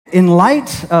In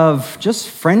light of just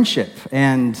friendship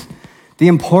and the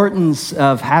importance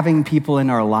of having people in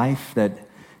our life that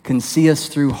can see us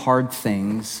through hard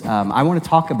things, I want to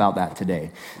talk about that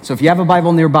today. So if you have a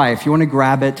Bible nearby, if you want to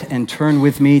grab it and turn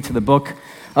with me to the book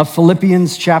of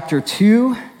Philippians chapter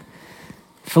 2.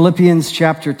 Philippians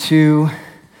chapter 2,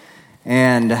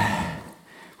 and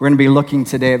we're going to be looking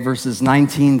today at verses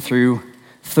 19 through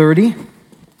 30.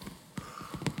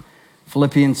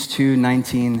 Philippians 2,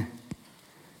 19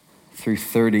 through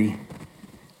 30.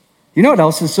 You know what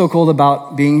else is so cool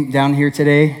about being down here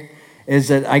today? Is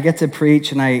that I get to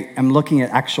preach and I am looking at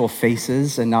actual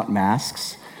faces and not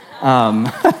masks.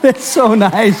 It's so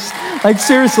nice. Like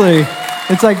seriously,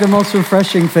 it's like the most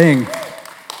refreshing thing.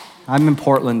 I'm in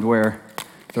Portland where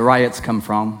the riots come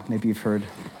from. Maybe you've heard.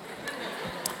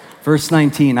 Verse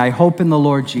 19, I hope in the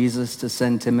Lord Jesus to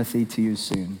send Timothy to you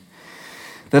soon,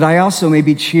 that I also may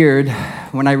be cheered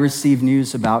when I receive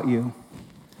news about you.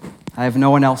 I have no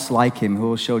one else like him who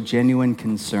will show genuine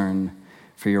concern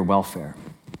for your welfare.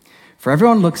 For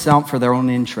everyone looks out for their own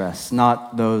interests,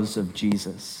 not those of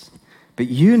Jesus. But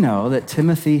you know that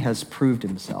Timothy has proved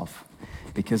himself,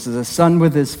 because as a son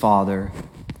with his father,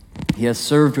 he has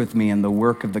served with me in the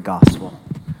work of the gospel.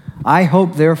 I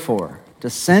hope, therefore, to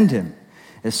send him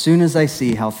as soon as I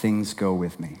see how things go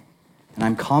with me. And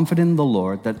I'm confident in the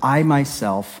Lord that I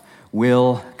myself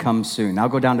will come soon. Now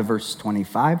go down to verse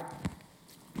 25.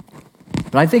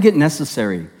 But I think it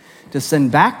necessary to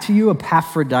send back to you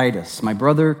Epaphroditus, my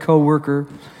brother, co-worker,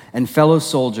 and fellow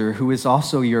soldier, who is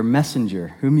also your messenger,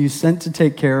 whom you sent to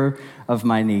take care of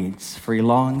my needs, for he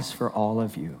longs for all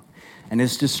of you, and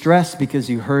is distressed because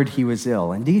you heard he was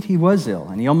ill. Indeed, he was ill,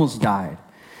 and he almost died.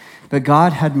 But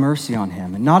God had mercy on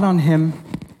him, and not on him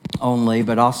only,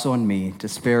 but also on me, to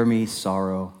spare me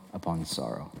sorrow upon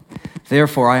sorrow.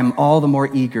 Therefore, I am all the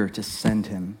more eager to send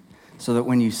him, so that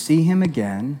when you see him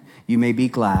again, you may be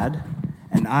glad,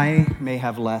 and I may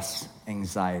have less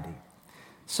anxiety.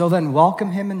 So then,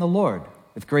 welcome him in the Lord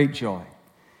with great joy,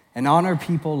 and honor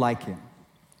people like him,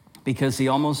 because he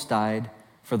almost died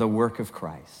for the work of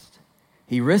Christ.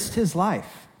 He risked his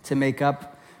life to make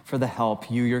up for the help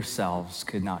you yourselves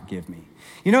could not give me.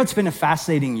 You know, it's been a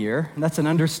fascinating year, and that's an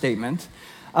understatement.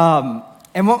 And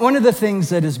one of the things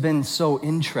that has been so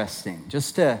interesting,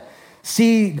 just to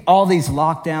see all these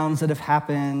lockdowns that have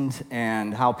happened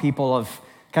and how people have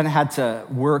kind of had to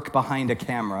work behind a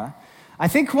camera, I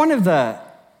think one of the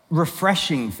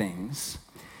refreshing things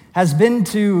has been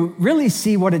to really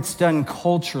see what it's done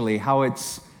culturally, how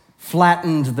it's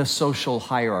flattened the social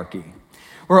hierarchy.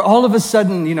 Where all of a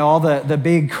sudden, you know, all the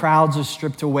big crowds are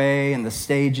stripped away, and the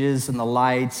stages and the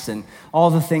lights and all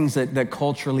the things that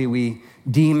culturally we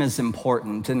deem as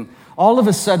important. And all of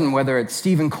a sudden, whether it's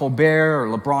Stephen Colbert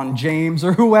or LeBron James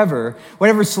or whoever,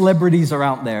 whatever celebrities are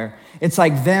out there, it's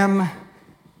like them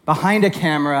behind a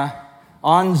camera,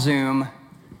 on Zoom,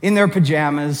 in their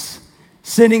pajamas,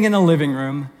 sitting in a living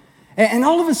room. And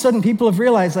all of a sudden, people have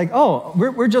realized, like, oh,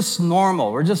 we're just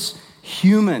normal. We're just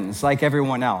humans like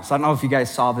everyone else. I don't know if you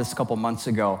guys saw this a couple months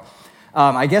ago.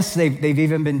 I guess they've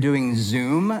even been doing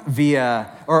Zoom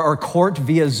or court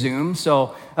via Zoom.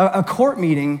 So a court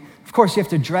meeting, of course, you have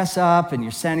to dress up and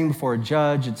you're standing before a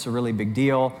judge. It's a really big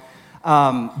deal.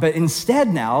 But instead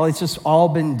now, it's just all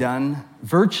been done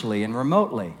virtually and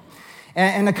remotely.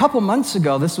 And a couple months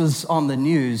ago, this was on the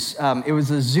news. It was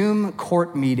a Zoom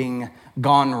court meeting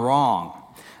gone wrong.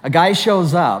 A guy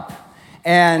shows up,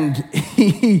 and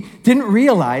he didn't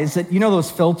realize that, you know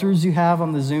those filters you have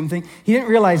on the Zoom thing? He didn't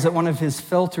realize that one of his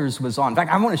filters was on. In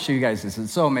fact, I want to show you guys this.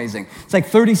 It's so amazing. It's like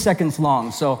 30 seconds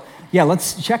long. So, yeah,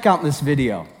 let's check out this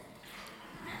video.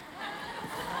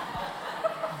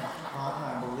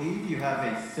 I believe you have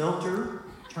a filter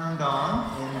turned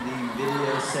on in the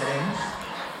video settings.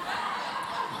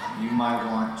 You might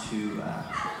want to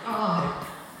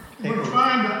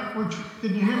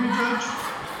Can you hear me, Judge?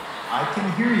 I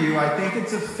can hear you. I think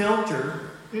it's a filter.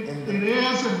 It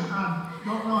is, and I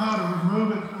don't know how to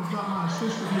remove it. I've got my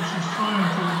assistant here. She's trying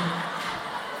to.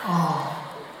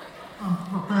 I'm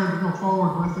prepared to go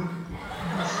forward with it.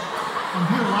 I'm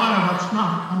here live.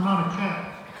 I'm not a cat.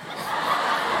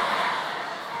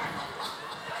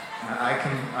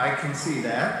 I can see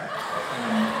that.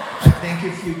 I think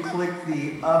if you click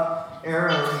the up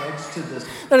arrow next to this.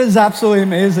 That is absolutely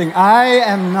amazing. I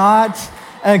am not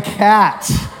a cat.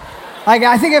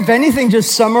 I think if anything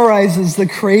just summarizes the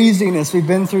craziness we've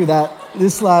been through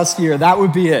this last year, that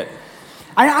would be it.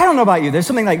 I don't know about you. There's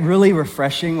something like really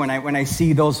refreshing when I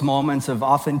see those moments of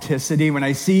authenticity, when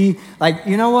I see, like,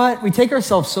 you know what? We take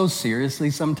ourselves so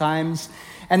seriously sometimes.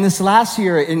 And this last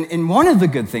year, in one of the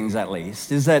good things at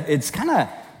least, is that it's kind of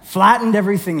flattened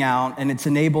everything out, and it's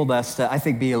enabled us to, I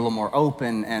think, be a little more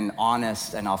open and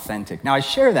honest and authentic. Now, I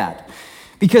share that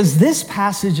because this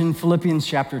passage in Philippians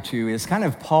chapter 2 is kind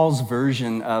of Paul's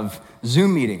version of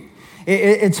Zoom meeting.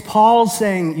 It's Paul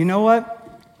saying, you know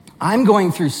what? I'm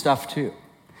going through stuff too.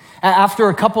 After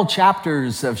a couple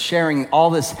chapters of sharing all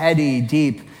this heady,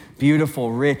 deep,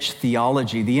 beautiful, rich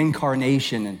theology, the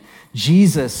incarnation and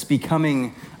Jesus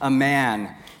becoming a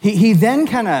man, he then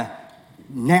kind of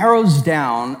narrows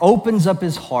down, opens up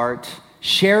his heart,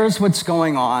 shares what's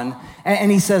going on, and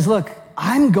he says, look,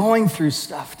 I'm going through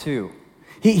stuff too.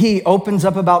 He opens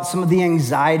up about some of the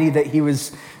anxiety that he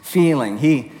was feeling.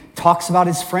 He talks about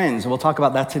his friends. We'll talk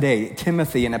about that today,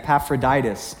 Timothy and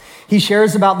Epaphroditus. He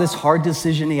shares about this hard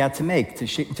decision he had to make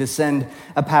to send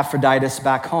Epaphroditus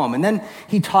back home. And then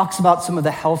he talks about some of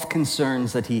the health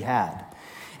concerns that he had.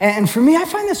 And for me, I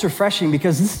find this refreshing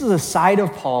because this is a side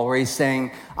of Paul where he's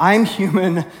saying, I'm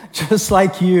human just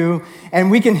like you,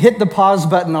 and we can hit the pause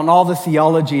button on all the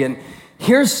theology, and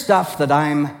here's stuff that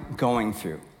I'm going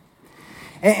through.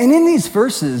 And in these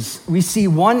verses, we see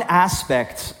one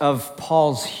aspect of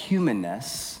Paul's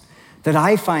humanness that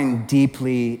I find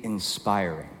deeply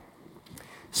inspiring.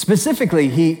 Specifically,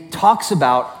 he talks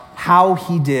about how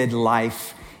he did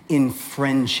life in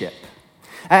friendship.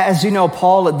 As you know,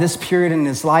 Paul, at this period in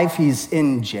his life, he's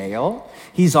in jail.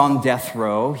 He's on death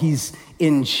row. He's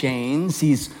in chains.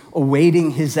 He's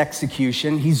awaiting his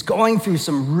execution. He's going through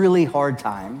some really hard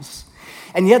times.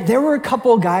 And yet there were a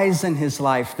couple guys in his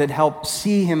life that helped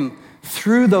see him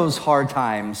through those hard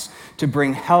times to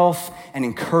bring health and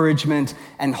encouragement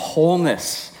and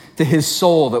wholeness to his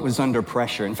soul that was under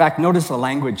pressure. In fact, notice the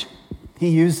language he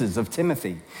uses of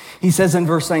Timothy. He says in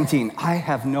verse 19, I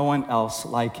have no one else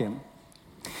like him.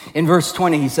 In verse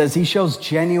 20, he says he shows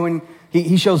genuine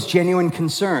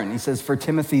concern. He says for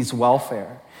Timothy's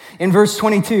welfare. In verse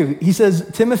 22, he says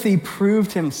Timothy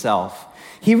proved himself.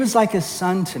 He was like a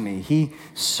son to me. He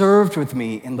served with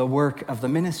me in the work of the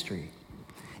ministry.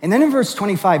 And then in verse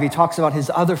 25, he talks about his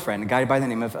other friend, a guy by the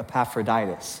name of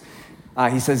Epaphroditus.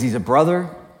 He says he's a brother,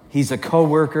 he's a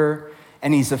co-worker,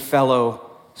 and he's a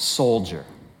fellow soldier.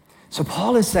 So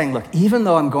Paul is saying, look, even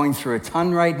though I'm going through a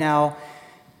ton right now,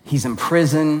 he's in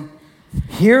prison,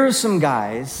 here are some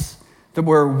guys that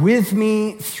were with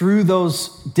me through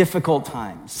those difficult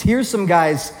times. Here's some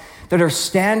guys that are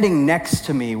standing next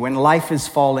to me when life is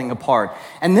falling apart.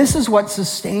 And this is what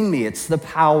sustained me. It's the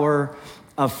power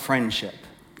of friendship.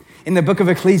 In the book of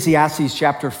Ecclesiastes,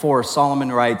 chapter 4,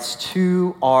 Solomon writes,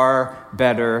 2 are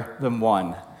better than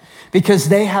 1 because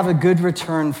they have a good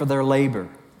return for their labor.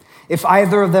 If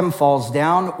either of them falls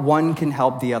down, one can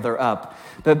help the other up.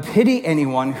 But pity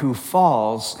anyone who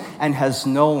falls and has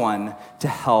no one to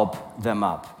help them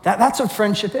up. That's what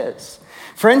friendship is.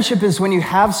 Friendship is when you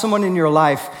have someone in your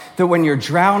life that when you're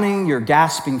drowning, you're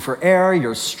gasping for air,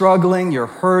 you're struggling, you're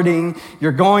hurting,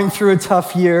 you're going through a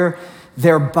tough year,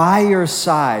 they're by your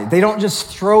side. They don't just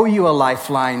throw you a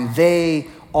lifeline, they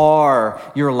are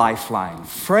your lifeline.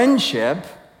 Friendship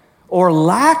or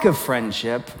lack of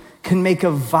friendship can make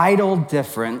a vital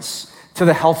difference to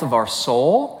the health of our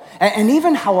soul and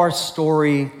even how our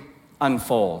story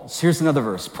unfolds. Here's another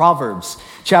verse, Proverbs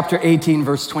chapter 18,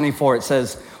 verse 24. It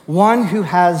says, one who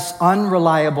has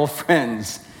unreliable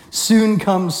friends soon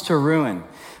comes to ruin,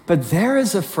 but there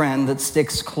is a friend that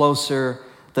sticks closer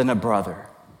than a brother.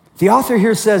 The author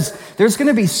here says there's going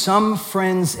to be some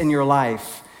friends in your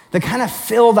life that kind of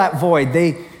fill that void.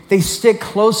 They stick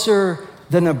closer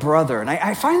than a brother. And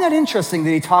I find that interesting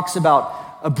that he talks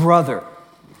about a brother.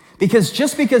 Because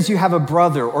just because you have a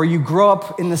brother or you grow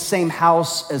up in the same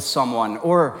house as someone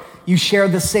or you share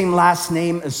the same last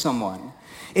name as someone,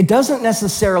 it doesn't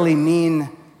necessarily mean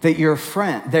that you're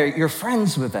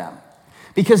friends with them.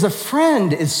 Because a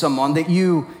friend is someone that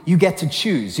you get to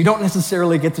choose. You don't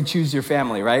necessarily get to choose your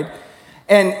family, right?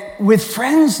 And with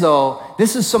friends, though,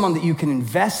 this is someone that you can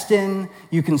invest in,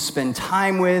 you can spend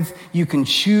time with, you can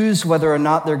choose whether or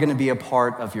not they're going to be a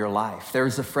part of your life.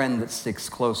 There's a friend that sticks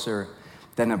closer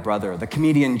than a brother. The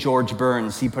comedian George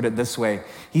Burns, he put it this way.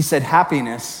 He said,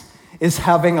 happiness is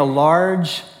having a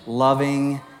large,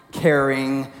 loving,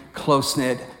 caring,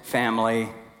 close-knit family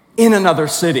in another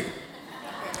city.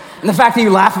 And the fact that you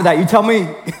laugh at that, you tell me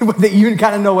that you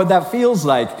kind of know what that feels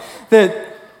like.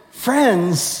 That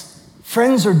friends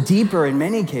are deeper in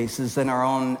many cases than our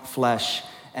own flesh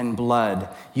and blood.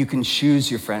 You can choose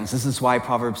your friends. This is why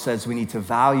Proverbs says we need to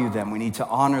value them. We need to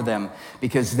honor them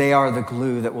because they are the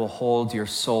glue that will hold your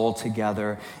soul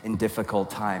together in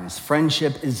difficult times.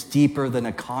 Friendship is deeper than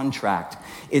a contract.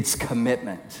 It's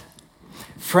commitment.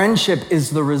 Friendship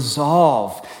is the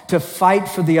resolve to fight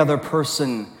for the other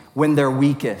person when they're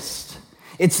weakest.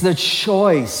 It's the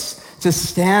choice to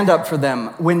stand up for them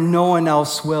when no one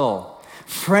else will.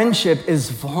 Friendship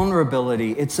is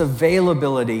vulnerability, it's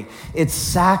availability, it's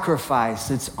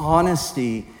sacrifice, it's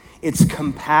honesty, it's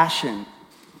compassion.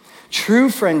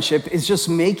 True friendship is just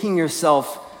making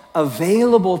yourself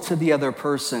available to the other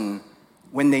person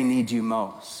when they need you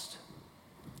most.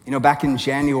 You know, back in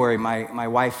January, my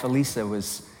wife, Elisa,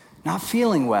 was not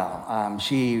feeling well.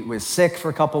 She was sick for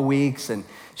a couple weeks, and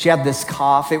she had this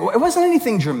cough. It wasn't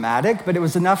anything dramatic, but it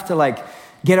was enough to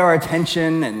get our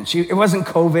attention, and it wasn't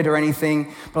COVID or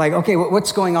anything, but okay,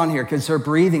 what's going on here? Because her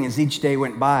breathing, as each day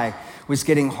went by, was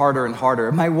getting harder and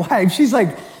harder. My wife, she's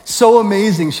so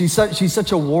amazing. She's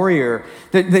such a warrior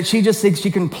that she just thinks she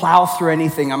can plow through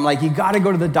anything. I'm like, you got to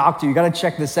go to the doctor. You got to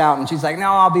check this out. And she's like,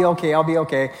 no, I'll be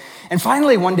okay. And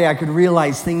finally, one day I could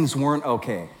realize things weren't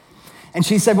okay. And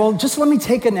she said, well, just let me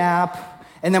take a nap.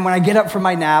 And then when I get up from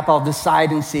my nap, I'll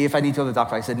decide and see if I need to go to the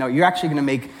doctor. I said, no, you're actually going to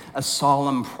make a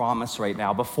solemn promise right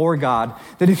now before God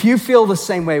that if you feel the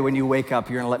same way when you wake up,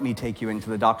 you're going to let me take you into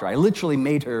the doctor. I literally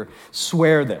made her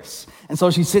swear this. And so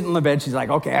she's sitting in the bed. She's like,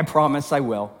 okay, I promise I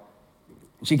will.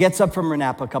 And she gets up from her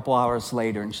nap a couple hours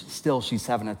later, and she's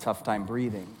having a tough time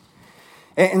breathing.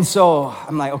 And so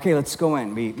I'm like, okay, let's go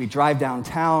in. We drive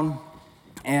downtown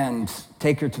and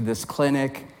take her to this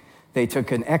clinic. They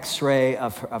took an x-ray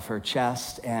of her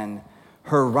chest, and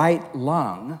her right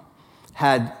lung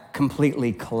had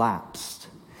completely collapsed.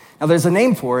 Now, there's a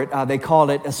name for it. They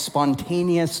called it a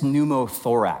spontaneous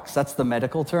pneumothorax. That's the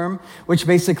medical term, which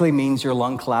basically means your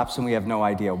lung collapsed, and we have no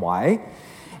idea why.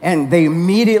 And they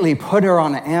immediately put her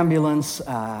on an ambulance.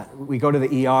 We go to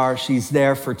the ER. She's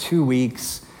there for 2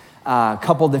 weeks, a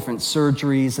couple different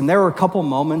surgeries, and there were a couple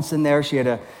moments in there. She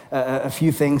had a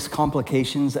few things,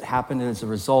 complications that happened as a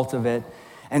result of it.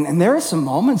 And there were some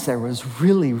moments there was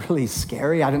really, really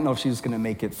scary. I didn't know if she was going to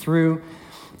make it through.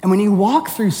 And when you walk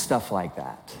through stuff like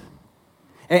that,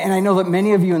 and I know that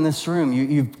many of you in this room,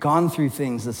 you've gone through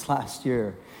things this last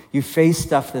year. You faced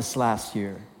stuff this last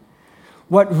year.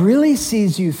 What really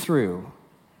sees you through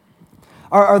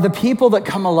are the people that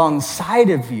come alongside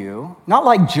of you, not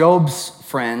like Job's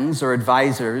friends or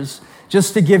advisors,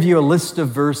 just to give you a list of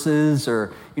verses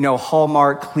or,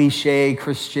 Hallmark cliche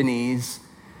Christianese.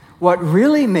 What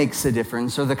really makes a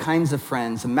difference are the kinds of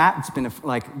friends, and Matt's been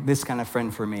this kind of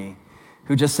friend for me,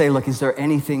 who just say, look, is there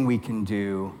anything we can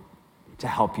do to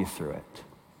help you through it?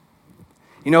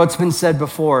 It's been said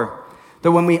before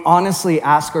that when we honestly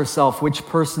ask ourselves which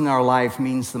person in our life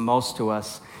means the most to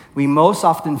us, we most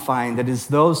often find that it's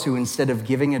those who, instead of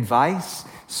giving advice,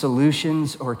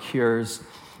 solutions, or cures,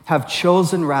 have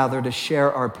chosen rather to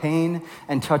share our pain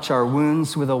and touch our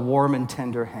wounds with a warm and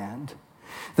tender hand.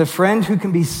 The friend who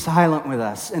can be silent with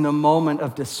us in a moment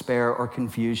of despair or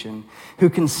confusion, who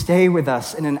can stay with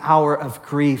us in an hour of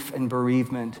grief and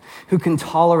bereavement, who can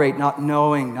tolerate not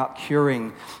knowing, not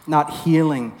curing, not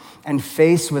healing, and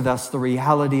face with us the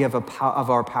reality of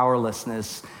our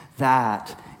powerlessness.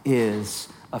 That is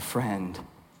a friend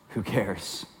who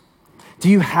cares. Do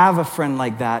you have a friend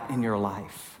like that in your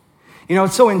life?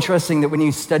 It's so interesting that when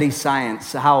you study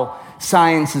science, how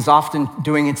science is often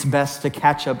doing its best to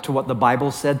catch up to what the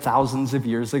Bible said thousands of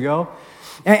years ago.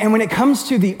 And when it comes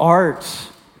to the art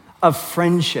of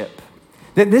friendship,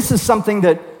 that this is something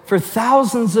that for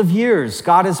thousands of years,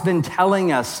 God has been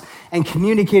telling us and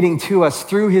communicating to us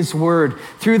through his word,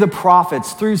 through the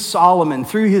prophets, through Solomon,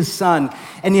 through his son.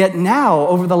 And yet now,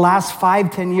 over the last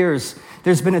 5-10 years,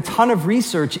 there's been a ton of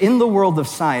research in the world of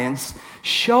science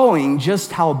showing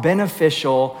just how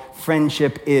beneficial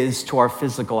friendship is to our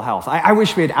physical health. I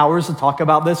wish we had hours to talk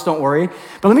about this, don't worry.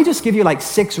 But let me just give you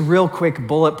 6 real quick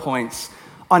bullet points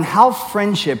on how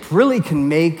friendship really can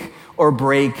make or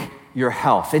break your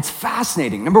health. It's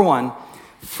fascinating. Number 1,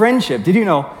 friendship. Did you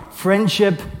know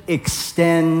friendship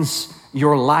extends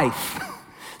your life?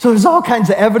 So there's all kinds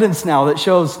of evidence now that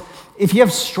shows if you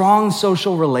have strong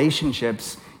social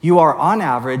relationships, you are on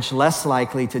average less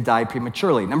likely to die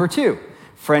prematurely. Number 2,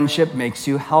 friendship makes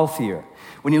you healthier.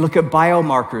 When you look at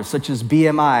biomarkers such as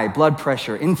BMI, blood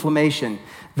pressure, inflammation,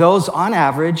 those on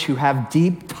average who have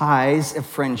deep ties of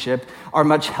friendship are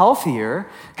much healthier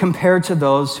compared to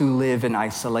those who live in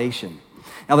isolation.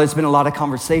 Now, there's been a lot of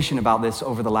conversation about this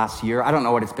over the last year. I don't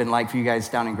know what it's been like for you guys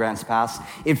down in Grants Pass.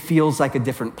 It feels like a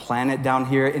different planet down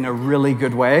here in a really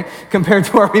good way compared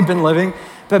to where we've been living.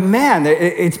 But man,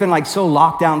 it's been so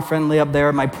lockdown friendly up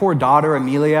there. My poor daughter,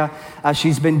 Amelia,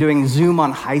 she's been doing Zoom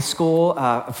on high school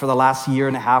for the last year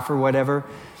and a half or whatever.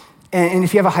 And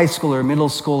if you have a high schooler, middle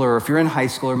schooler, or if you're in high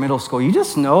school or middle school, you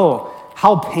just know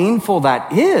how painful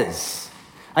that is.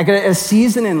 Like a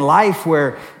season in life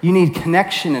where you need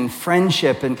connection and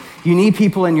friendship, and you need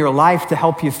people in your life to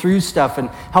help you through stuff and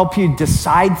help you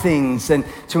decide things and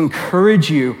to encourage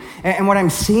you. And what I'm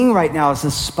seeing right now is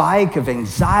a spike of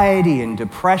anxiety and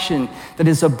depression that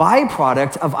is a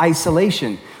byproduct of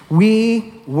isolation.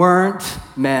 We weren't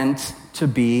meant to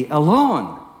be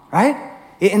alone, right?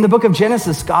 In the book of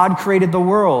Genesis, God created the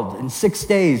world in 6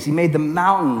 days. He made the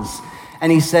mountains,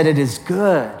 and he said, "It is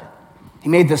good." He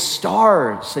made the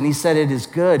stars, and he said, "It is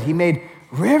good." He made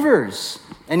rivers,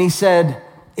 and he said,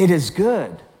 "It is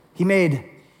good." He made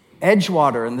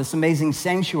Edgewater and this amazing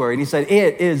sanctuary, and he said,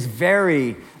 "It is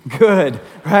very good,"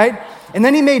 right? And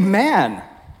then he made man,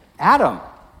 Adam.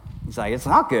 He's like, "It's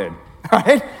not good,"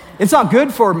 right? It's not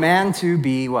good for man to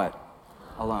be what?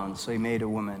 Alone. So he made a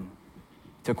woman.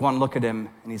 Took one look at him,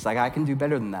 and he's like, "I can do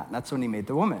better than that." And that's when he made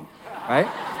the woman, right?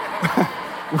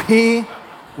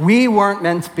 We weren't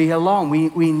meant to be alone.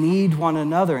 We need one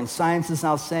another. And science is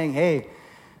now saying, hey,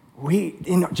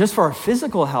 just for our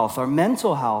physical health, our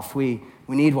mental health, we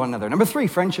need one another. Number 3,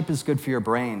 friendship is good for your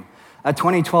brain. A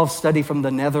 2012 study from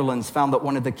the Netherlands found that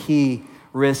one of the key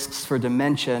risks for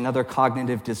dementia and other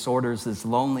cognitive disorders is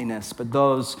loneliness, but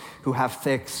those who have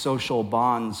thick social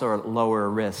bonds are at lower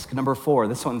risk. Number 4,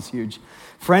 this one's huge.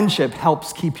 Friendship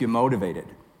helps keep you motivated.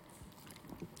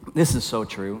 This is so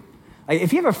true.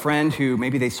 If you have a friend who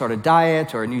maybe they start a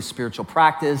diet or a new spiritual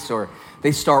practice or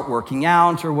they start working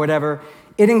out or whatever,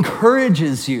 it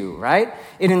encourages you, right?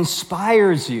 It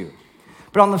inspires you.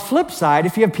 But on the flip side,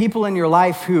 if you have people in your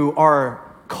life who are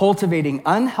cultivating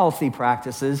unhealthy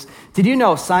practices, did you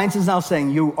know science is now saying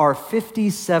you are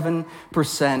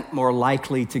 57% more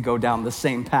likely to go down the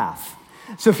same path?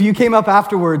 So if you came up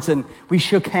afterwards and we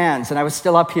shook hands and I was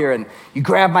still up here and you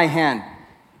grabbed my hand,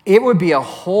 it would be a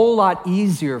whole lot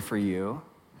easier for you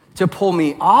to pull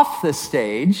me off the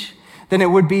stage than it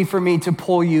would be for me to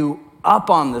pull you up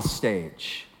on the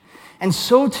stage. And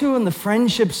so too in the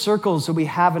friendship circles that we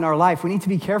have in our life, we need to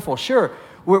be careful. Sure,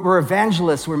 we're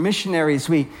evangelists, we're missionaries,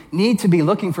 we need to be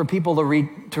looking for people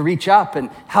to reach up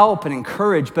and help and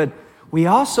encourage, but we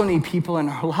also need people in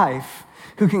our life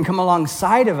who can come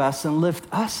alongside of us and lift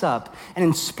us up and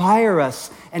inspire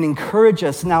us and encourage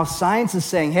us. Now science is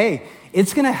saying, hey,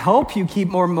 it's going to help you keep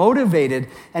more motivated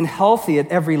and healthy at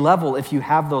every level if you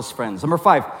have those friends. Number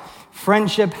 5,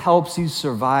 friendship helps you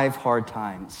survive hard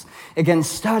times. Again,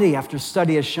 study after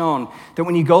study has shown that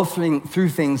when you go through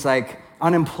things like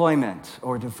unemployment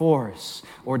or divorce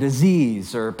or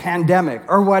disease or pandemic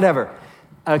or whatever,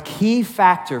 a key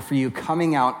factor for you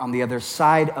coming out on the other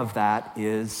side of that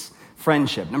is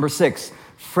friendship. Number 6,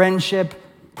 friendship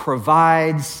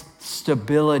provides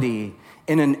stability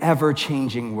in an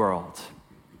ever-changing world.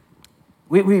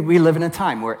 We live in a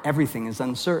time where everything is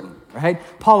uncertain, right?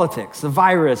 Politics, the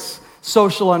virus,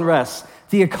 social unrest,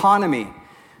 the economy.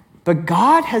 But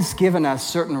God has given us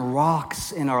certain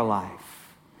rocks in our life,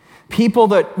 people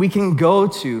that we can go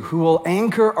to who will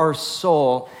anchor our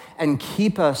soul and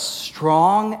keep us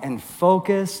strong and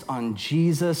focused on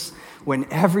Jesus when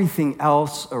everything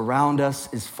else around us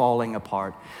is falling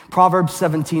apart. Proverbs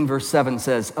 17 verse 7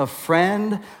 says, "A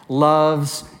friend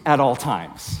loves at all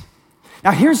times."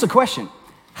 Now here's the question.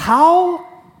 How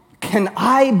can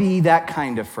I be that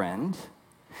kind of friend?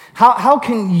 How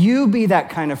can you be that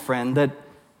kind of friend that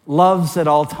loves at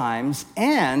all times?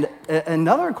 And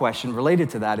another question related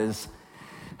to that is,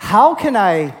 how can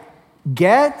I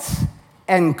get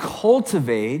and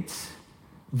cultivate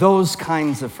those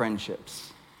kinds of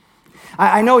friendships?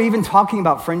 I know even talking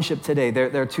about friendship today,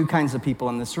 there are 2 kinds of people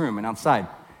in this room and outside.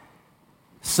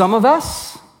 Some of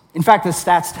us, in fact, the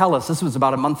stats tell us, this was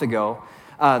about a month ago,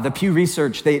 the Pew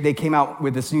Research, they came out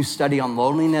with this new study on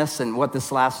loneliness and what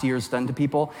this last year has done to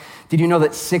people. Did you know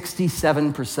that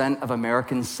 67% of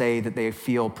Americans say that they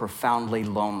feel profoundly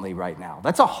lonely right now?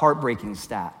 That's a heartbreaking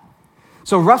stat.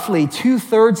 So roughly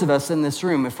 2/3 of us in this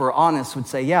room, if we're honest, would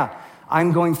say, yeah,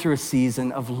 I'm going through a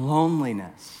season of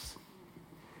loneliness.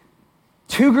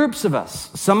 2 groups of us.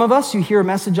 Some of us, you hear a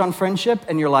message on friendship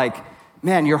and you're like,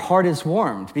 man, your heart is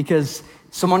warmed because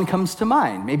someone comes to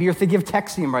mind. Maybe you're thinking of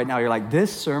texting them right now. You're like, this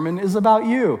sermon is about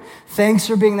you. Thanks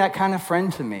for being that kind of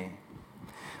friend to me.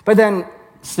 But then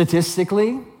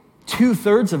statistically,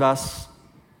 2/3 of us,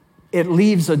 it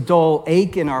leaves a dull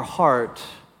ache in our heart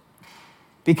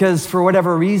because for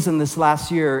whatever reason, this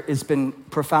last year has been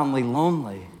profoundly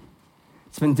lonely.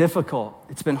 It's been difficult.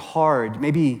 It's been hard.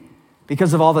 Maybe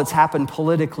because of all that's happened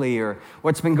politically or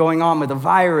what's been going on with the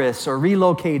virus or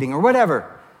relocating or whatever.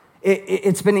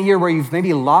 It's been a year where you've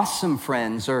maybe lost some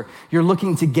friends or you're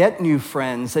looking to get new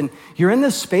friends. And you're in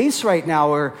this space right now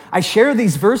where I share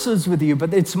these verses with you,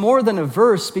 but it's more than a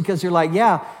verse because you're like,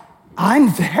 yeah,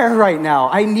 I'm there right now.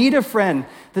 I need a friend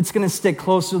that's going to stick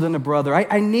closer than a brother.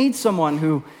 I need someone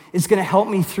who is going to help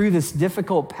me through this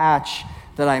difficult patch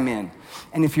that I'm in.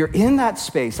 And if you're in that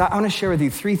space, I want to share with you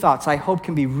 3 thoughts I hope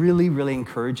can be really, really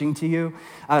encouraging to you,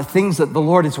 things that the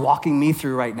Lord is walking me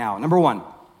through right now. Number 1,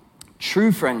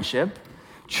 true friendship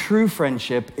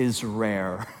is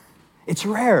rare. It's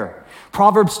rare.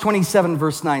 Proverbs 27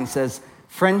 verse 9 says,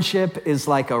 friendship is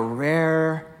like a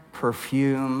rare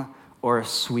perfume or a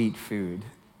sweet food.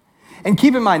 And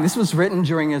keep in mind, this was written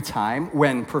during a time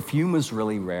when perfume was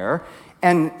really rare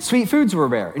and sweet foods were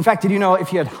rare. In fact, did you know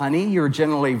if you had honey, you were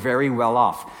generally very well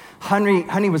off?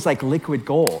 Honey was like liquid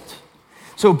gold.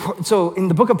 So in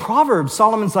the book of Proverbs,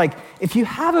 Solomon's like, if you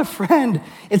have a friend,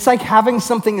 it's like having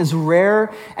something as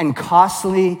rare and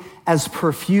costly as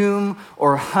perfume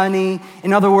or honey.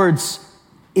 In other words,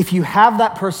 if you have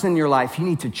that person in your life, you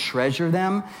need to treasure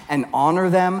them and honor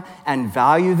them and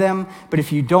value them. But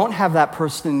if you don't have that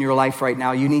person in your life right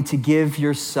now, you need to give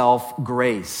yourself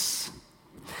grace.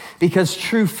 Because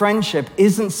true friendship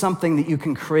isn't something that you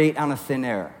can create out of thin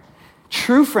air.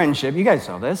 True friendship, you guys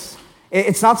know this,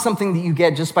 it's not something that you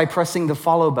get just by pressing the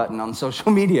follow button on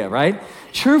social media, right?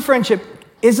 True friendship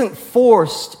isn't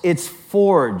forced, it's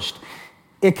forged.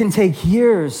 It can take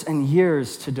years and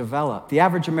years to develop. The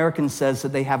average American says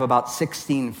that they have about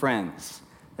 16 friends.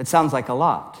 That sounds like a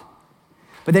lot.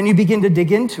 But then you begin to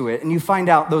dig into it and you find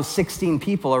out those 16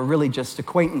 people are really just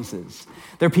acquaintances.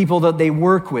 They're people that they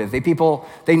work with. They're people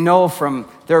they know from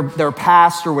their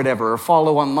past or whatever, or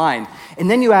follow online. And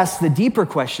then you ask the deeper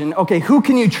question, okay, who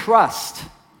can you trust?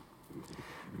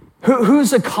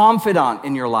 Who's a confidant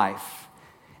in your life?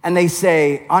 And they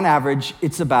say, on average,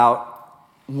 it's about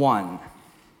 1.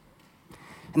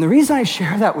 And the reason I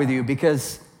share that with you,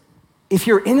 because if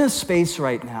you're in a space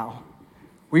right now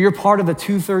where you're part of the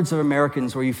 2/3 of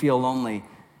Americans where you feel lonely,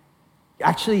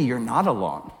 actually, you're not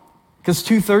alone, because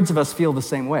 2/3 of us feel the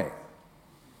same way.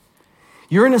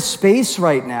 You're in a space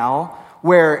right now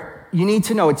where you need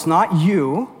to know it's not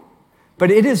you, but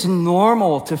it is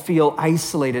normal to feel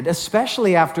isolated,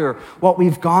 especially after what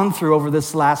we've gone through over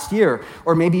this last year.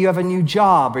 Or maybe you have a new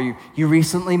job, or you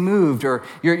recently moved, or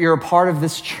you're a part of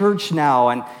this church now,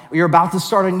 and you're about to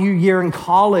start a new year in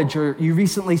college, or you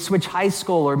recently switched high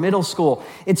school or middle school.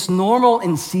 It's normal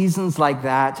in seasons like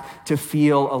that to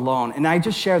feel alone. And I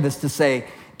just share this to say,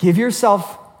 give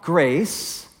yourself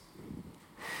grace.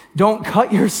 Don't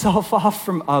cut yourself off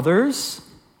from others.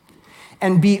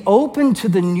 And be open to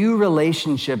the new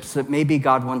relationships that maybe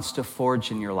God wants to forge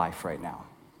in your life right now.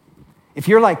 If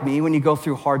you're like me, when you go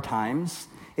through hard times,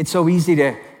 it's so easy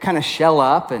to kind of shell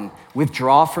up and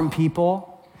withdraw from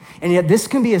people. And yet this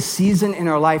can be a season in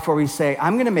our life where we say,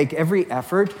 I'm going to make every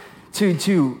effort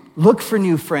to look for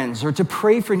new friends or to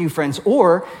pray for new friends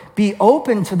or be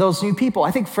open to those new people. I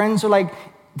think friends are like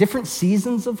different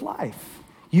seasons of life.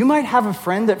 You might have a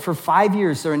friend that for 5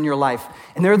 years they're in your life,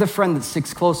 and they're the friend that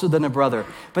sticks closer than a brother,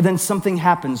 but then something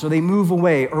happens, or they move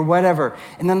away, or whatever,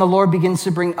 and then the Lord begins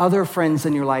to bring other friends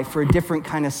in your life for a different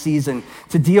kind of season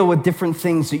to deal with different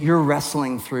things that you're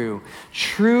wrestling through.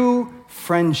 True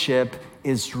friendship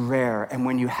is rare, and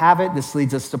when you have it, this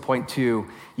leads us to point 2,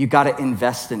 you gotta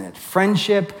invest in it.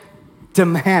 Friendship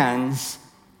demands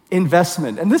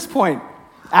investment, and this point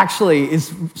actually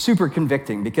is super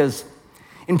convicting because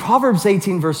in Proverbs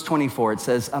 18, verse 24, it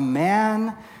says, a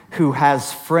man who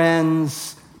has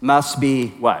friends must be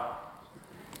what?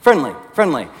 Friendly.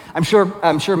 I'm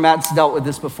sure Matt's dealt with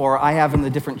this before. I have in the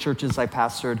different churches I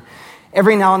pastored.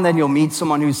 Every now and then you'll meet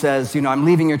someone who says, I'm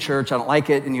leaving your church, I don't like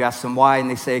it, and you ask them why, and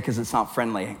they say, because it's not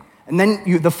friendly. And then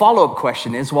the follow-up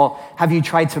question is, well, have you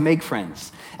tried to make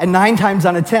friends? And 9 times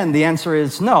out of 10, the answer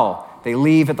is no. They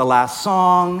leave at the last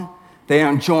song. They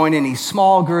don't join any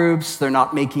small groups. They're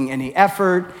not making any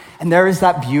effort. And there is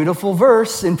that beautiful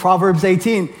verse in Proverbs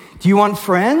 18. Do you want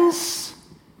friends?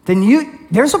 Then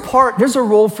there's a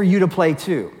role for you to play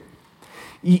too.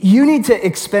 You need to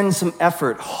expend some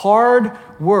effort. Hard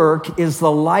work is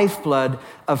the lifeblood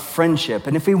of friendship.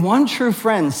 And if we want true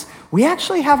friends, we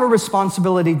actually have a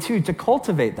responsibility too to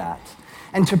cultivate that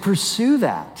and to pursue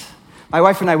that. My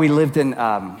wife and I, we lived in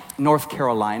North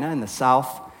Carolina in the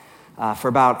South. For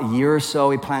about a year or so,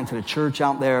 we planted a church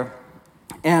out there.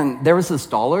 And there was this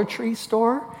Dollar Tree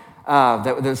store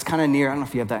that was kind of near, I don't know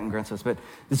if you have that in Grand Rapids, but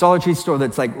this Dollar Tree store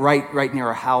that's like right near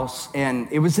our house. And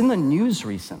it was in the news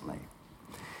recently.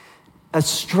 A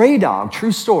stray dog,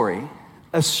 true story,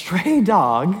 a stray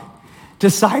dog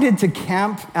decided to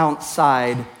camp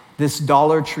outside this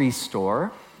Dollar Tree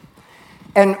store.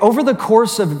 And over the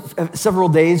course of several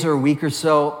days or a week or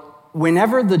so,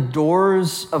 whenever the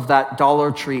doors of that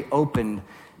Dollar Tree opened,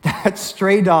 that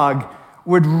stray dog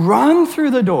would run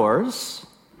through the doors,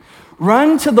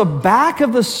 run to the back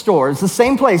of the store. It's the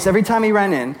same place every time he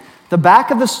ran in, the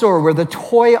back of the store where the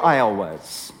toy aisle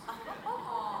was.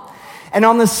 And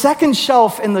on the second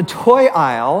shelf in the toy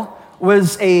aisle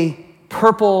was a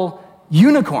purple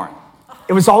unicorn.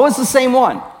 It was always the same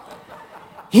one.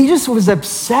 He just was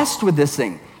obsessed with this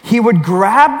thing. He would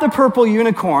grab the purple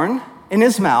unicorn in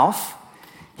his mouth.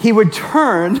 He would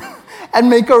turn and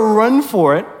make a run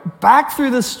for it, back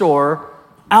through the store,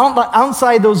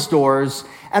 outside those doors.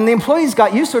 And the employees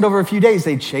got used to it over a few days.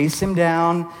 They'd chase him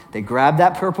down. They grab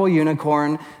that purple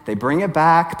unicorn. They bring it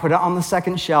back, put it on the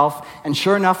second shelf. And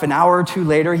sure enough, an hour or two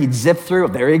later, he'd zip through.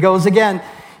 There he goes again.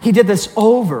 He did this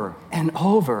over and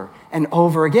over and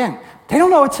over again. They don't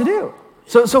know what to do.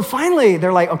 So finally,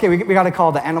 they're like, okay, we got to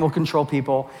call the animal control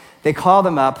people. They call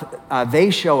them up. They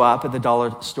show up at the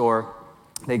dollar store.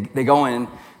 They go in.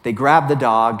 They grab the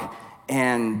dog,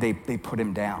 and they put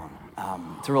him down.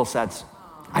 It's a real sad.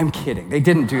 I'm kidding. They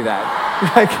didn't do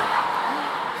that.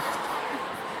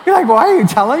 You're like, why are you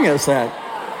telling us that?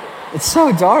 It's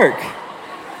so dark.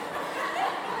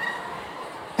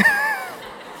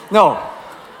 No,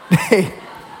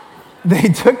 they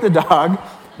took the dog.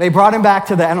 They brought him back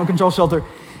to the animal control shelter,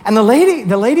 and the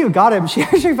lady who got him, she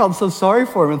actually felt so sorry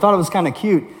for him and thought it was kind of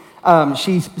cute.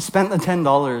 She spent the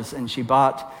 $10 and she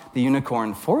bought the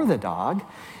unicorn for the dog.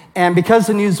 And because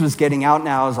the news was getting out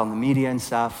now, it was on the media and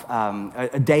stuff,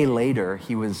 a day later,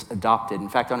 he was adopted. In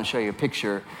fact, I want to show you a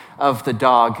picture of the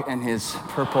dog and his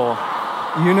purple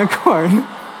unicorn.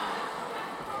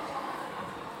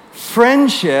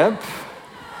 Friendship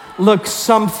looks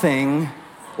something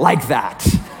like that.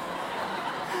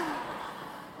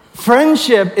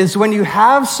 Friendship is when you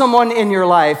have someone in your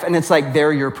life and it's like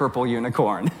they're your purple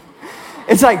unicorn.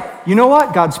 It's like, you know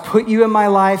what? God's put you in my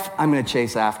life. I'm going to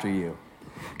chase after you.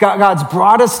 God's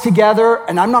brought us together,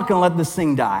 and I'm not going to let this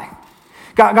thing die.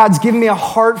 God's given me a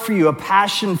heart for you, a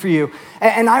passion for you.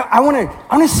 And I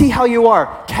want to see how you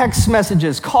are. Text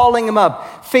messages, calling them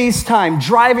up, FaceTime,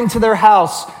 driving to their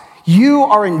house. You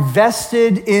are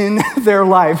invested in their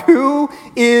life. Who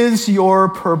is your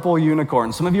purple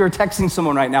unicorn? Some of you are texting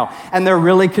someone right now, and they're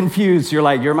really confused. You're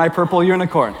like, you're my purple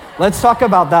unicorn. Let's talk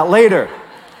about that later.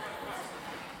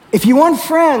 If you want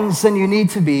friends, then you need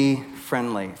to be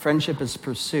friendly. Friendship is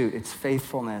pursuit. It's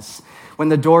faithfulness. When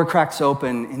the door cracks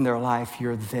open in their life,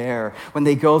 you're there. When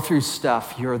they go through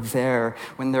stuff, you're there.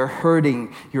 When they're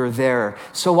hurting, you're there.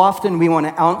 So often we want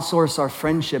to outsource our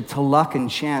friendship to luck and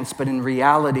chance, but in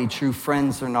reality, true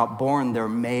friends are not born, they're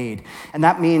made. And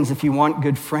that means if you want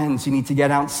good friends, you need to get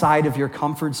outside of your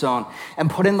comfort zone and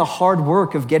put in the hard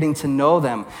work of getting to know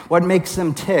them. What makes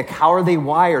them tick? How are they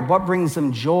wired? What brings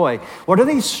them joy? What are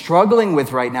they struggling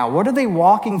with right now? What are they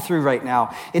walking through right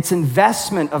now? It's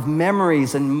investment of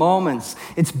memories and moments.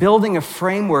 It's building a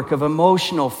framework of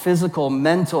emotional, physical,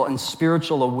 mental, and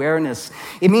spiritual awareness.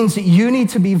 It means that you need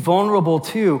to be vulnerable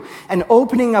too, and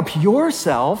opening up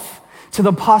yourself to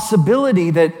the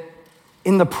possibility that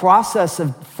in the process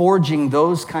of forging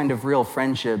those kind of real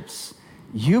friendships,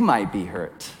 you might be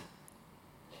hurt.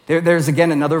 There's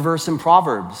again another verse in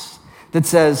Proverbs that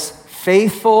says,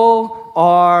 faithful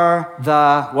are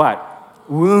the what?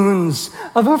 Wounds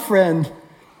of a friend.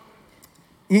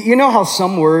 You know how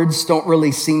some words don't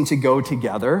really seem to go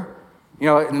together? You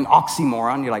know, an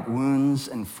oxymoron, you're like wounds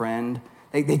and friend.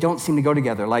 They don't seem to go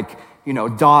together, like, you know,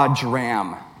 Dodge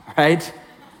Ram, right?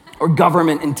 Or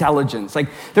government intelligence. Like,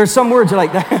 there's some words you're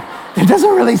like, that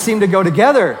doesn't really seem to go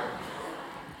together.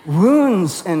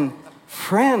 Wounds and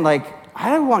friend, like,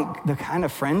 I want the kind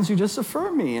of friends who just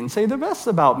affirm me and say the best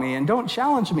about me and don't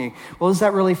challenge me. Well, is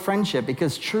that really friendship?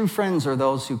 Because true friends are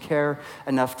those who care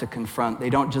enough to confront.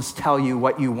 They don't just tell you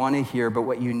what you want to hear, but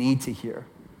what you need to hear.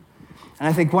 And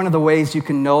I think one of the ways you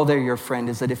can know they're your friend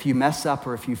is that if you mess up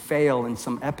or if you fail in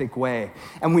some epic way,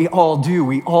 and we all do,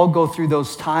 we all go through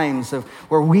those times of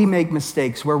where we make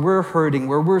mistakes, where we're hurting,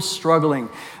 where we're struggling.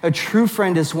 A true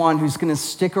friend is one who's going to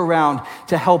stick around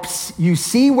to help you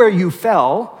see where you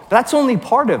fell. That's only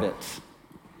part of it.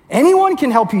 Anyone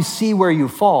can help you see where you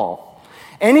fall.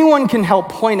 Anyone can help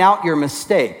point out your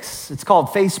mistakes. It's called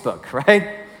Facebook,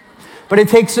 right? But it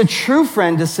takes a true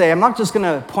friend to say, I'm not just going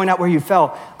to point out where you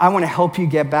fell. I want to help you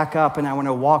get back up, and I want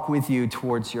to walk with you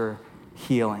towards your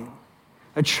healing.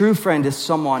 A true friend is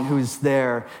someone who is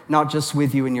there, not just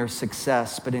with you in your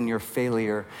success, but in your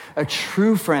failure. A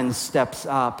true friend steps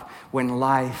up when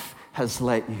life has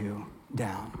let you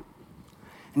down.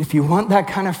 And if you want that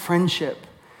kind of friendship,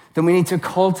 then we need to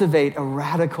cultivate a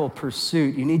radical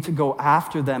pursuit. You need to go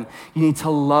after them. You need to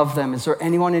love them. Is there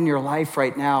anyone in your life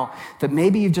right now that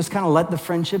maybe you've just kind of let the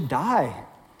friendship die?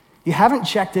 You haven't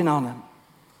checked in on them.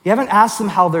 You haven't asked them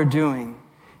how they're doing.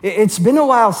 It's been a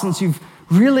while since you've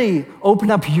really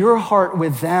opened up your heart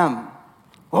with them.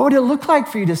 What would it look like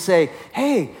for you to say,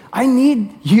 hey, I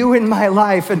need you in my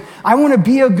life, and I want to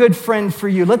be a good friend for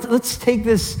you. Let's take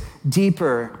this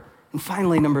deeper. And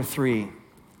finally, number 3,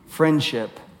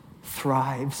 friendship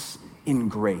thrives in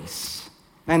grace.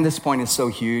 Man, this point is so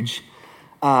huge.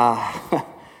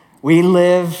 We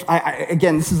live,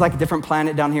 again, this is like a different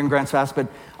planet down here in Grants Pass, but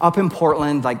up in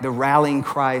Portland, like the rallying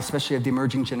cry, especially of the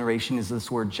emerging generation, is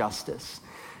this word justice.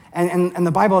 And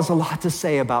the Bible has a lot to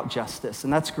say about justice,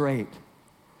 and that's great.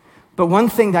 But one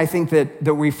thing that I think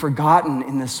that we've forgotten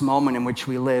in this moment in which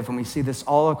we live, and we see this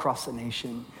all across the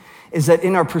nation, is that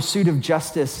in our pursuit of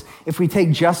justice, if we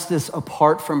take justice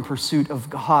apart from pursuit of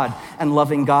God and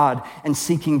loving God and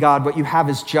seeking God, what you have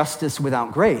is justice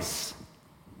without grace.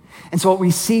 And so what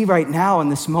we see right now in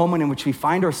this moment in which we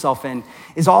find ourselves in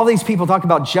is all these people talk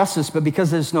about justice, but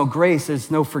because there's no grace,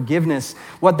 there's no forgiveness,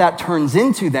 what that turns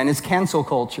into then is cancel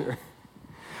culture.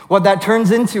 What that turns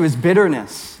into is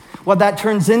bitterness. What that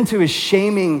turns into is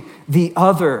shaming the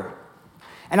other.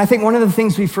 And I think one of the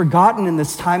things we've forgotten in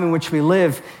this time in which we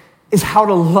live is how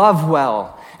to love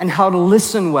well, and how to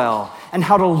listen well, and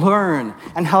how to learn,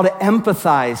 and how to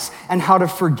empathize, and how to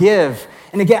forgive.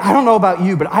 And again, I don't know about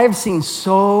you, but I have seen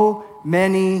so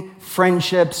many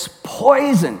friendships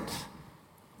poisoned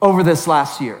over this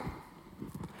last year.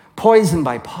 Poisoned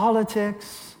by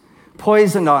politics,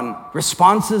 poisoned on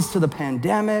responses to the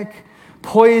pandemic,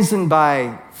 poisoned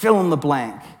by fill in the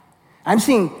blank. I'm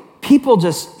seeing people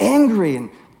just angry and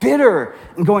bitter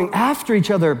and going after each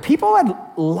other. People had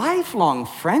lifelong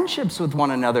friendships with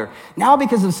one another. Now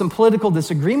because of some political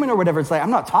disagreement or whatever, it's like, I'm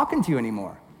not talking to you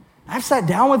anymore. I've sat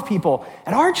down with people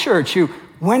at our church who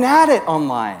went at it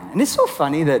online. And it's so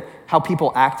funny that how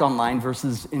people act online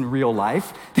versus in real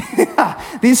life.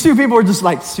 These two people were just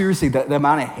like, seriously, the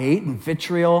amount of hate and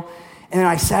vitriol. And then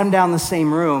I sat them down in the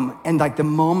same room, and like the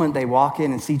moment they walk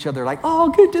in and see each other, like, oh,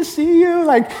 good to see you.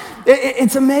 Like,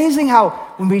 it's amazing how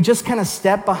when we just kind of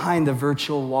step behind the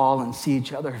virtual wall and see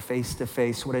each other face to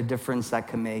face, what a difference that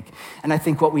can make. And I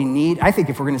think what we need, I think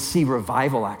if we're going to see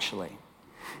revival, actually,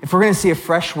 if we're going to see a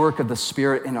fresh work of the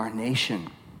Spirit in our nation,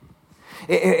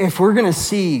 if we're going to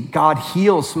see God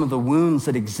heal some of the wounds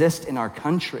that exist in our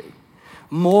country,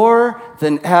 more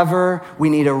than ever, we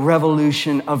need a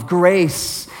revolution of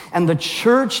grace. And the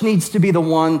church needs to be the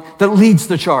one that leads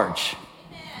the charge.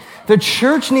 The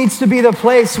church needs to be the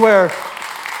place where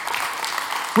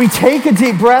we take a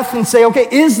deep breath and say, okay,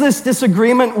 is this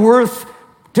disagreement worth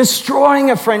destroying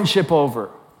a friendship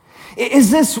over?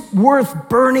 Is this worth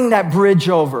burning that bridge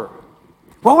over?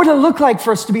 What would it look like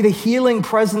for us to be the healing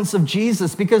presence of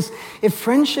Jesus? Because if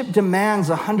friendship demands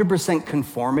 100%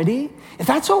 conformity, if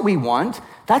that's what we want,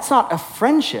 that's not a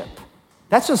friendship.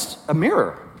 That's just a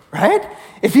mirror, right?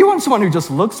 If you want someone who just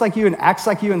looks like you and acts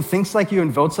like you and thinks like you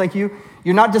and votes like you,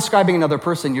 you're not describing another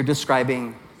person, you're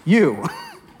describing you,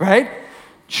 right?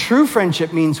 True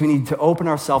friendship means we need to open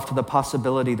ourselves to the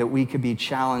possibility that we could be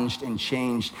challenged and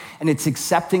changed. And it's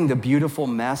accepting the beautiful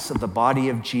mess of the body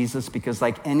of Jesus, because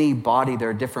like any body, there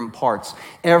are different parts.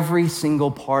 Every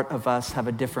single part of us have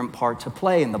a different part to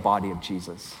play in the body of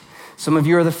Jesus. Some of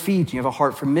you are the feet, you have a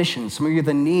heart for mission. Some of you are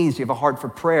the knees, you have a heart for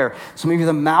prayer. Some of you are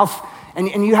the mouth, and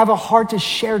you have a heart to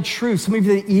share truth. Some of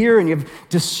you are the ear, and you have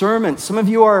discernment. Some of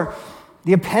you are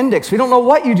the appendix. We don't know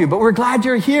what you do, but we're glad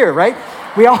you're here, right?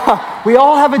 We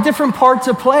all have a different part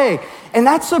to play. And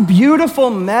that's a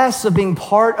beautiful mess of being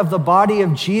part of the body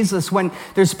of Jesus. When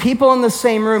there's people in the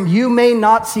same room, you may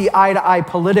not see eye to eye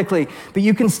politically, but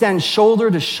you can stand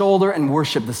shoulder to shoulder and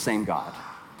worship the same God.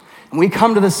 And we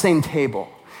come to the same table,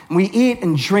 and we eat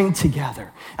and drink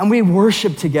together, and we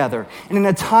worship together. And in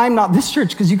a time, not this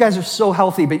church, because you guys are so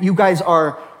healthy, but you guys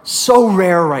are so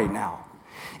rare right now.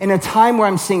 In a time where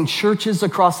I'm seeing churches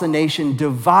across the nation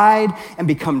divide and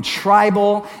become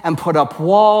tribal and put up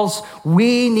walls,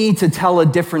 we need to tell a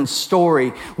different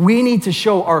story. We need to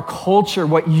show our culture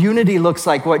what unity looks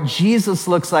like, what Jesus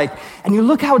looks like. And you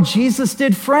look how Jesus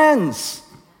did friends.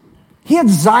 He had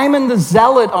Simon the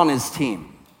Zealot on his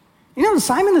team. You know,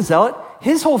 Simon the Zealot,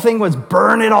 his whole thing was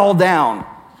burn it all down.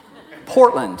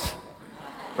 Portland,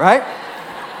 right?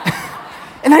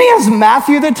 And then he has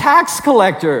Matthew the tax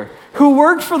collector, who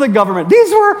worked for the government.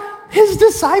 These were his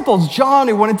disciples. John,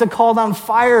 who wanted to call down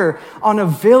fire on a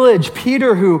village.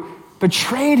 Peter, who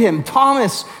betrayed him.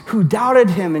 Thomas, who doubted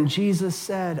him. And Jesus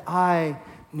said, I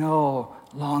no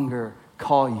longer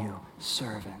call you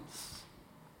servants,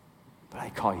 but I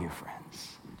call you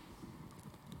friends.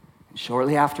 And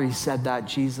shortly after he said that,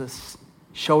 Jesus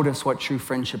showed us what true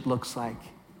friendship looks like.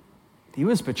 He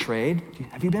was betrayed.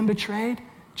 Have you been betrayed?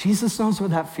 Jesus knows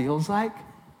what that feels like.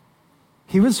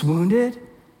 He was wounded.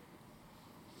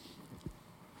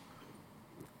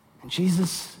 And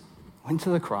Jesus went to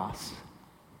the cross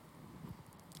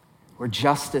where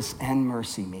justice and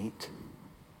mercy meet.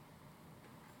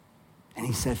 And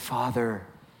he said, Father,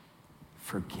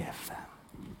 forgive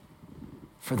them,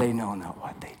 for they know not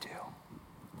what they do.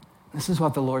 This is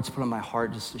what the Lord's put on my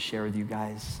heart just to share with you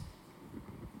guys.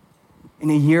 In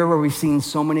a year where we've seen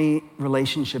so many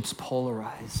relationships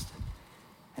polarized,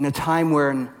 in a time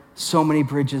when so many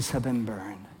bridges have been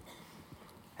burned,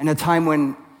 in a time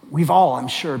when we've all, I'm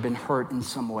sure, been hurt in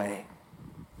some way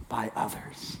by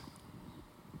others.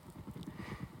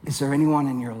 Is there anyone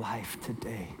in your life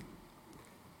today,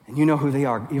 and you know who they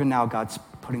are, even now God's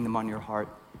putting them on your heart,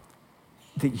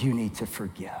 that you need to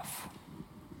forgive?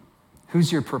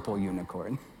 Who's your purple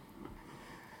unicorn?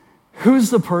 Who's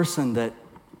the person that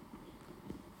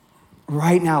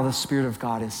right now the Spirit of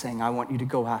God is saying, I want you to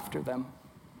go after them.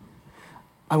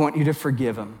 I want you to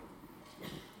forgive them.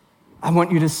 I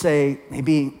want you to say,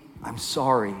 maybe I'm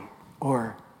sorry,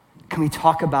 or can we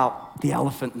talk about the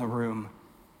elephant in the room?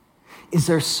 Is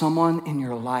there someone in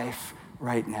your life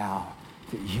right now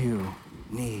that you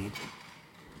need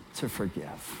to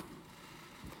forgive?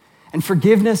 And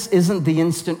forgiveness isn't the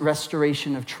instant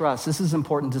restoration of trust. This is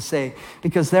important to say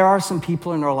because there are some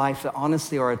people in our life that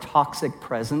honestly are a toxic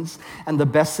presence, and the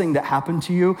best thing that happened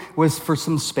to you was for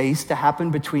some space to happen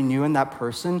between you and that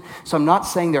person. So I'm not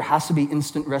saying there has to be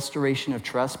instant restoration of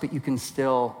trust, but you can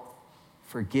still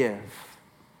forgive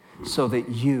so that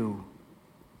you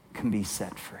can be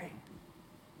set free.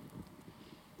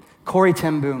 Corrie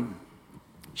ten Boom,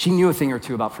 she knew a thing or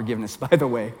two about forgiveness, by the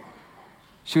way.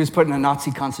 She was put in a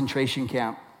Nazi concentration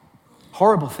camp.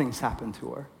 Horrible things happened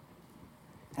to her.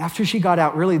 After she got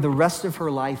out, really the rest of her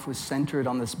life was centered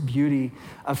on this beauty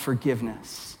of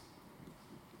forgiveness.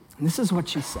 And this is what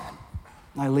she said.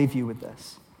 And I leave you with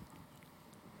this.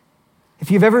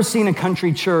 If you've ever seen a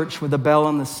country church with a bell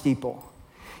on the steeple,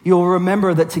 you'll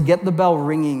remember that to get the bell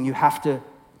ringing, you have to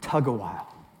tug a while.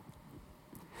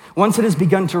 Once it has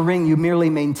begun to ring, you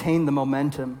merely maintain the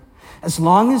momentum. As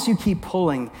long as you keep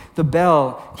pulling, the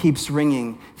bell keeps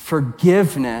ringing.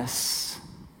 Forgiveness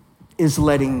is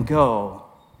letting go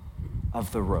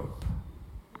of the rope.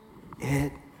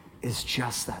 It is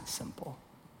just that simple.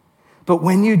 But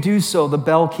when you do so, the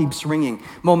bell keeps ringing.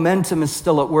 Momentum is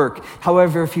still at work.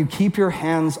 However, if you keep your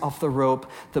hands off the rope,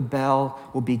 the bell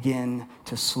will begin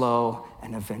to slow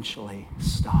and eventually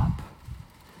stop.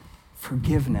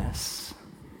 Forgiveness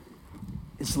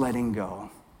is letting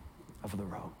go of the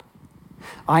rope.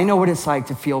 I know what it's like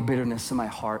to feel bitterness in my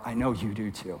heart. I know you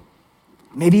do too.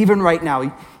 Maybe even right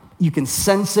now, you can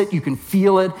sense it, you can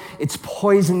feel it, it's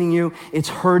poisoning you, it's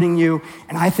hurting you.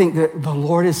 And I think that the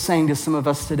Lord is saying to some of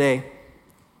us today,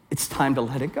 it's time to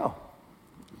let it go.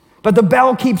 But the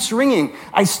bell keeps ringing.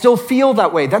 I still feel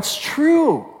that way. That's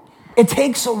true. It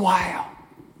takes a while.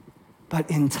 But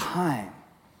in time,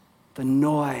 the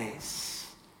noise,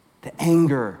 the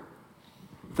anger,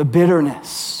 the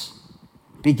bitterness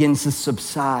begins to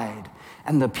subside,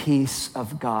 and the peace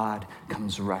of God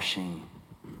comes rushing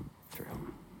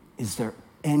through. Is there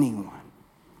anyone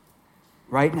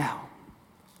right now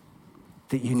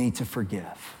that you need to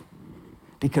forgive?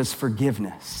 Because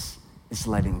forgiveness is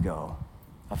letting go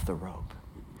of the rope.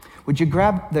 Would you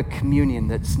grab the communion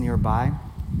that's nearby?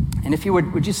 And if you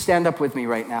would you stand up with me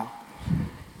right now?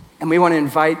 And we want to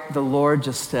invite the Lord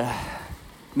just to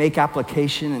make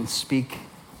application and speak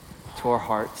to our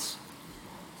hearts.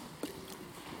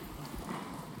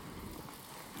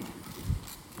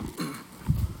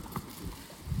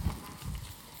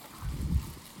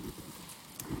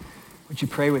 Would you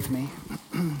pray with me?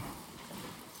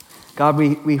 God,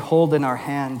 we hold in our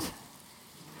hand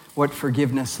what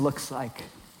forgiveness looks like.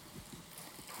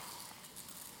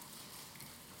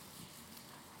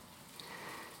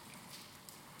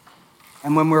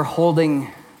 And when we're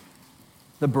holding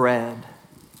the bread,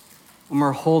 when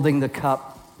we're holding the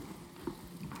cup,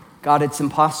 God, it's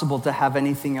impossible to have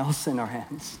anything else in our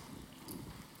hands.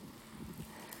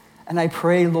 And I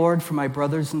pray, Lord, for my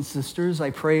brothers and sisters. I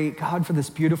pray, God, for this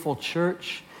beautiful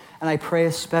church. And I pray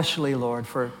especially, Lord,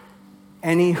 for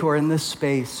any who are in this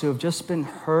space who have just been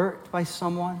hurt by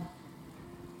someone,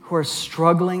 who are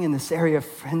struggling in this area of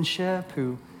friendship,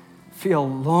 who feel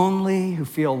lonely, who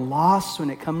feel lost when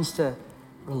it comes to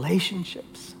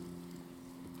relationships.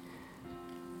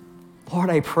 Lord,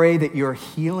 I pray that your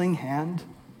healing hand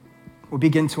will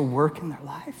begin to work in their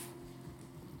life.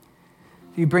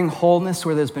 You bring wholeness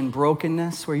where there's been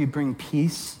brokenness, where you bring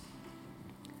peace,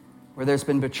 where there's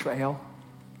been betrayal.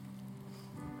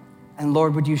 And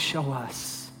Lord, would you show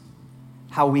us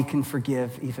how we can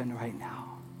forgive even right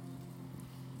now.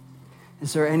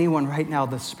 Is there anyone right now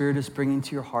the Spirit is bringing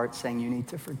to your heart saying you need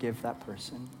to forgive that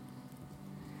person?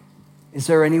 Is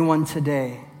there anyone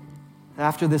today that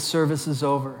after this service is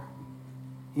over,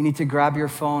 you need to grab your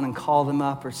phone and call them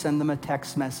up or send them a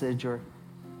text message or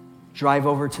drive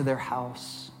over to their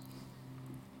house?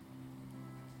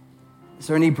 Is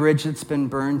there any bridge that's been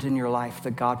burned in your life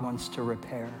that God wants to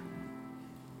repair?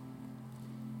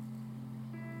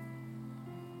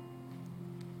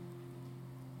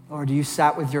 Or do you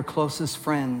sat with your closest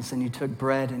friends and you took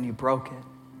bread and you broke it?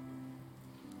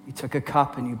 You took a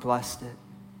cup and you blessed it.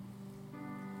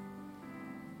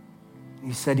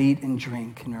 You said, eat and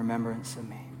drink in remembrance of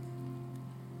me.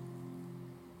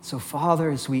 So Father,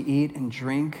 as we eat and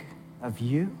drink of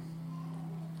you,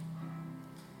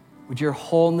 would your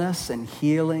wholeness and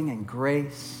healing and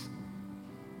grace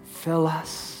fill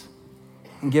us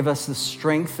and give us the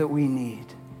strength that we need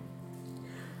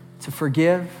to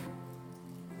forgive,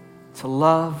 to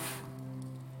love,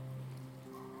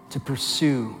 to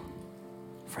pursue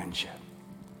friendship.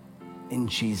 In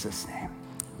Jesus' name.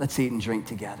 Let's eat and drink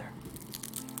together.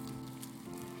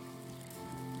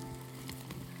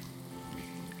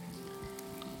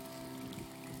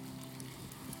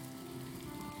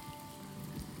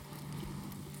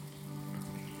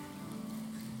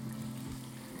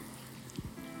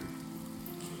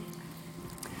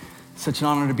 Such an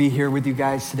honor to be here with you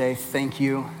guys today. Thank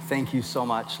you. Thank you so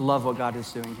much. Love what God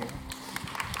is doing here.